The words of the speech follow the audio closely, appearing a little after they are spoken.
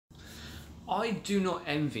I do not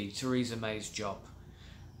envy Theresa May's job.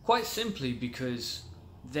 Quite simply because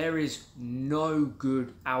there is no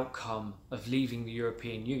good outcome of leaving the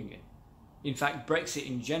European Union. In fact, Brexit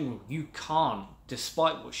in general, you can't,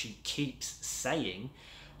 despite what she keeps saying,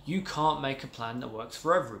 you can't make a plan that works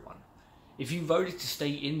for everyone. If you voted to stay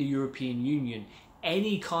in the European Union,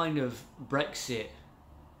 any kind of Brexit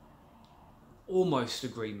almost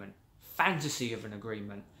agreement, fantasy of an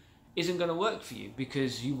agreement, isn't going to work for you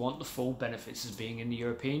because you want the full benefits of being in the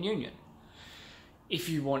European Union. If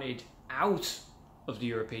you wanted out of the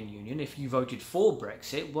European Union, if you voted for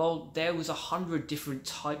Brexit, well, there was 100 different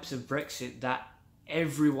types of Brexit that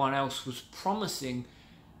everyone else was promising,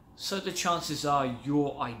 so the chances are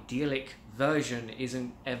your idyllic version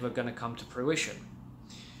isn't ever going to come to fruition.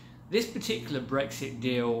 This particular Brexit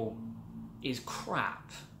deal is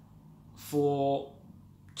crap for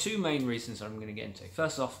two main reasons that I'm going to get into.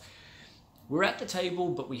 First off, we're at the table,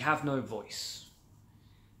 but we have no voice.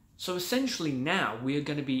 So essentially now we are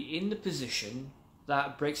going to be in the position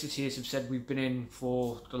that Brexiteers have said we've been in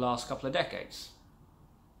for the last couple of decades.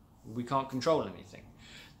 We can't control anything.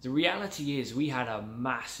 The reality is we had a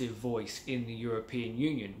massive voice in the European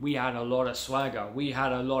Union. We had a lot of swagger. We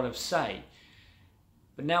had a lot of say.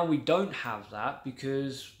 But now we don't have that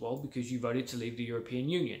because you voted to leave the European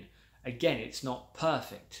Union. Again, it's not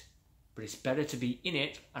perfect, but it's better to be in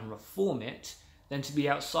it and reform it than to be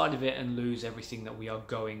outside of it and lose everything that we are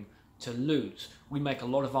going to lose. We make a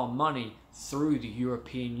lot of our money through the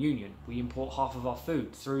European Union. We import half of our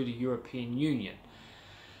food through the European Union.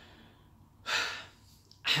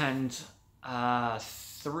 And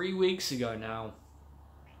 3 weeks ago now,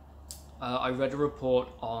 I read a report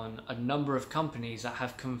on a number of companies that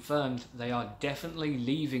have confirmed they are definitely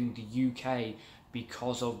leaving the UK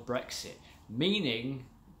because of Brexit, meaning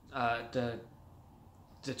the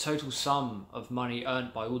total sum of money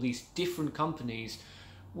earned by all these different companies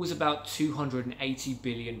was about 280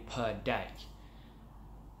 billion per day.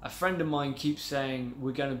 A friend of mine keeps saying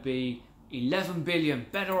we're going to be 11 billion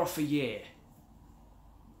better off a year.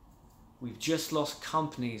 We've just lost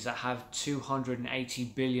companies that have 280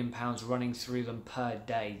 billion pounds running through them per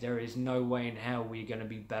day. There is no way in hell we're going to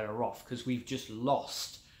be better off because we've just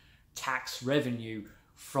lost tax revenue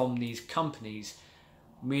from these companies,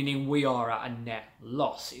 meaning we are at a net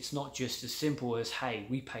loss. It's not just as simple as, hey,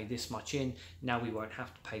 we pay this much in, now we won't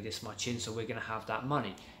have to pay this much in, so we're going to have that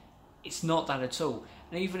money. It's not that at all.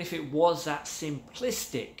 And even if it was that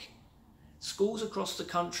simplistic, schools across the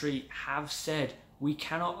country have said we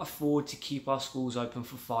cannot afford to keep our schools open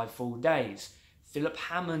for 5 full days. Philip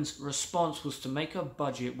Hammond's response was to make a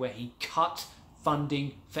budget where he cut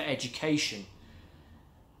funding for education.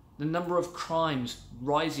 The number of crimes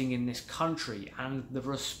rising in this country, and the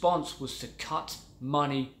response was to cut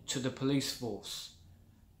money to the police force.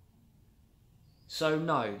 So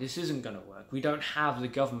no, this isn't going to work. We don't have the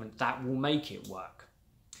government that will make it work.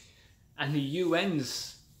 And the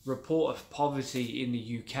UN's report of poverty in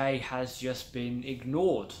the UK has just been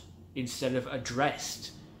ignored instead of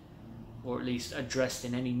addressed, or at least addressed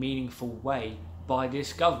in any meaningful way by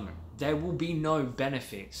this government. There will be no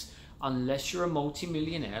benefits unless you're a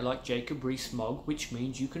multi-millionaire like Jacob Rees-Mogg, which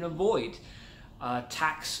means you can avoid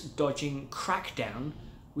tax dodging crackdown,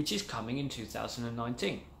 which is coming in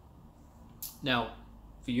 2019. Now,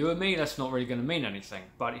 for you and me, that's not really going to mean anything.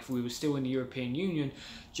 But if we were still in the European Union,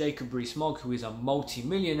 Jacob Rees-Mogg, who is a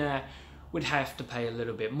multi-millionaire, would have to pay a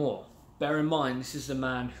little bit more. Bear in mind, this is the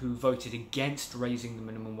man who voted against raising the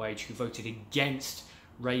minimum wage, who voted against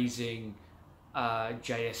raising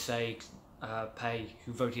JSA pay,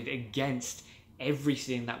 who voted against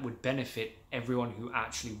everything that would benefit everyone who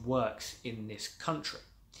actually works in this country.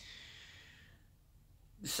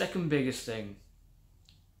 The second biggest thing,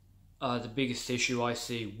 the biggest issue I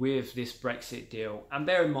see with this Brexit deal, and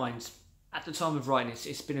bear in mind, at the time of writing,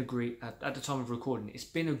 it's been agreed, at the time of recording, it's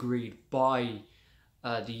been agreed by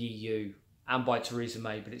the EU and by Theresa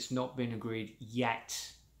May, but it's not been agreed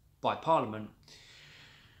yet by Parliament.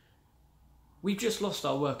 We've just lost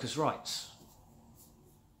our workers' rights.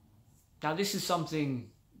 Now, this is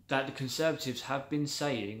something that the Conservatives have been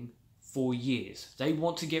saying for years. They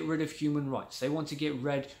want to get rid of human rights. They want to get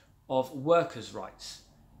rid of workers' rights.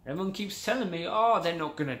 Everyone keeps telling me, oh, they're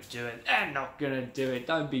not going to do it. They're not going to do it.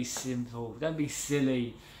 Don't be simple. Don't be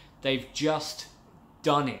silly. They've just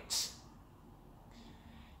done it.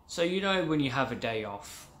 So, you know, when you have a day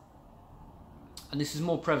off, and this is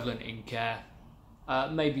more prevalent in care,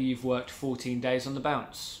 maybe you've worked 14 days on the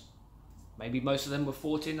bounce. Maybe most of them were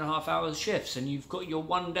 14.5-hour shifts and you've got your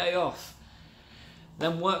one day off.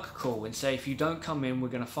 Then work call and say, if you don't come in, we're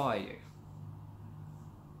going to fire you.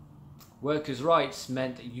 Workers' rights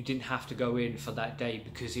meant that you didn't have to go in for that day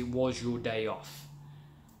because it was your day off.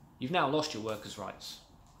 You've now lost your workers' rights.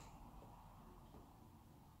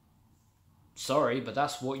 Sorry, but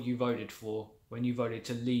that's what you voted for when you voted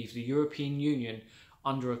to leave the European Union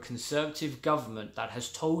under a conservative government that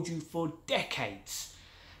has told you for decades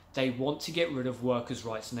they want to get rid of workers'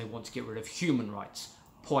 rights and they want to get rid of human rights.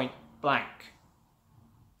 Point blank.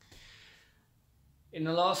 In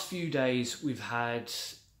the last few days, we've had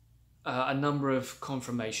a number of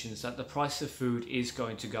confirmations that the price of food is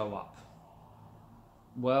going to go up.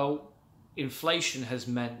 Well, inflation has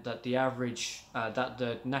meant that that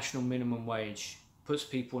the national minimum wage puts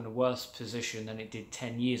people in a worse position than it did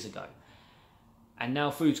 10 years ago. And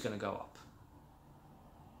now food's going to go up.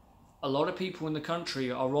 A lot of people in the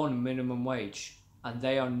country are on minimum wage and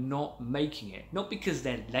they are not making it. Not because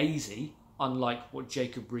they're lazy, unlike what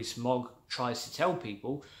Jacob Rees-Mogg tries to tell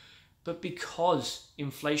people, but because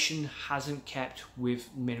inflation hasn't kept with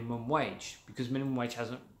minimum wage, because minimum wage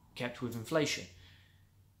hasn't kept with inflation.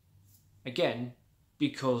 Again,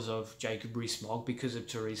 because of Jacob Rees-Mogg, because of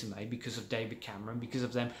Theresa May, because of David Cameron, because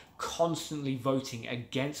of them constantly voting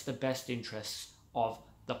against the best interests of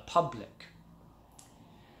the public.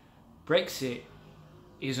 Brexit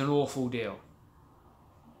is an awful deal.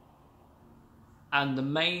 And the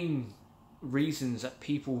main reasons that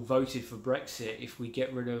people voted for Brexit, if we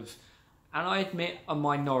get rid of, and I admit a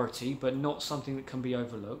minority, but not something that can be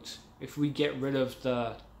overlooked, if we get rid of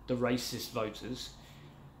the racist voters,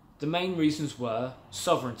 the main reasons were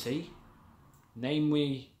sovereignty,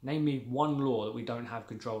 namely one law that we don't have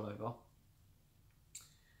control over,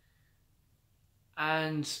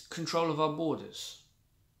 and control of our borders.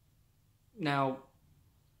 Now,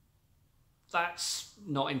 that's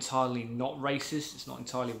not entirely not racist. It's not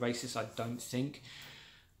entirely racist, I don't think.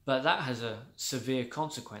 But that has a severe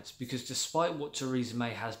consequence because despite what Theresa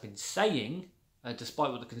May has been saying,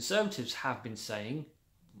 despite what the Conservatives have been saying,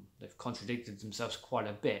 they've contradicted themselves quite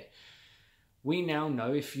a bit. We now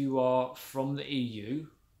know if you are from the EU,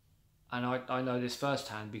 and I know this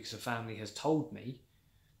firsthand because a family has told me,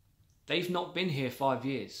 they've not been here 5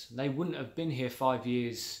 years. They wouldn't have been here 5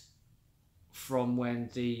 years from when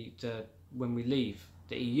when we leave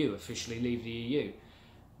the EU, officially leave the EU.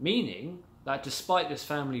 Meaning that despite this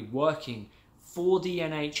family working for the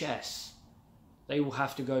NHS, they will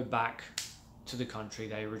have to go back to the country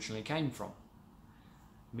they originally came from.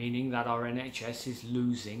 Meaning that our NHS is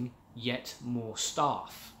losing yet more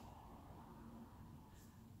staff.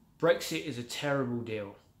 Brexit is a terrible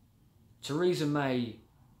deal. Theresa May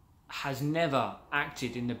has never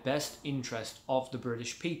acted in the best interest of the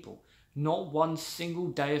British people. Not one single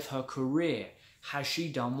day of her career has she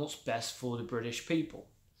done what's best for the British people.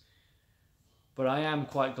 But I am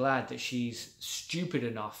quite glad that she's stupid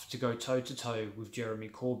enough to go toe-to-toe with Jeremy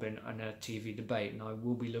Corbyn in a TV debate, and I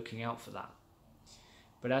will be looking out for that.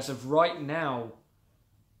 But as of right now,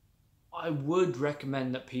 I would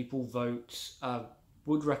recommend that people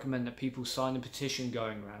sign a petition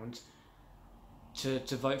going around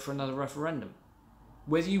to vote for another referendum.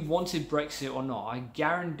 Whether you wanted Brexit or not, I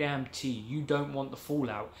guarantee you don't want the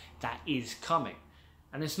fallout that is coming.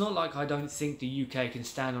 And it's not like I don't think the UK can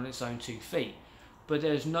stand on its own 2 feet, but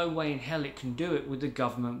there's no way in hell it can do it with the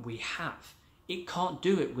government we have. It can't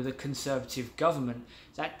do it with a Conservative government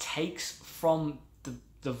that takes from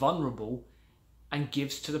the vulnerable and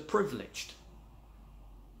gives to the privileged.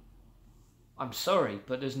 I'm sorry,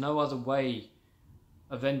 but there's no other way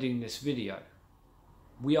of ending this video.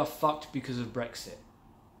 We are fucked because of Brexit.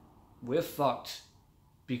 We're fucked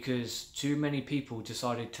because too many people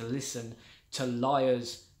decided to listen to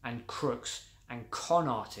liars and crooks and con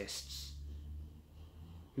artists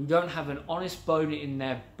who don't have an honest bone in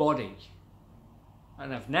their body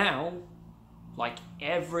and have now, like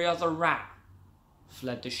every other rat,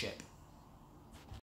 fled the ship.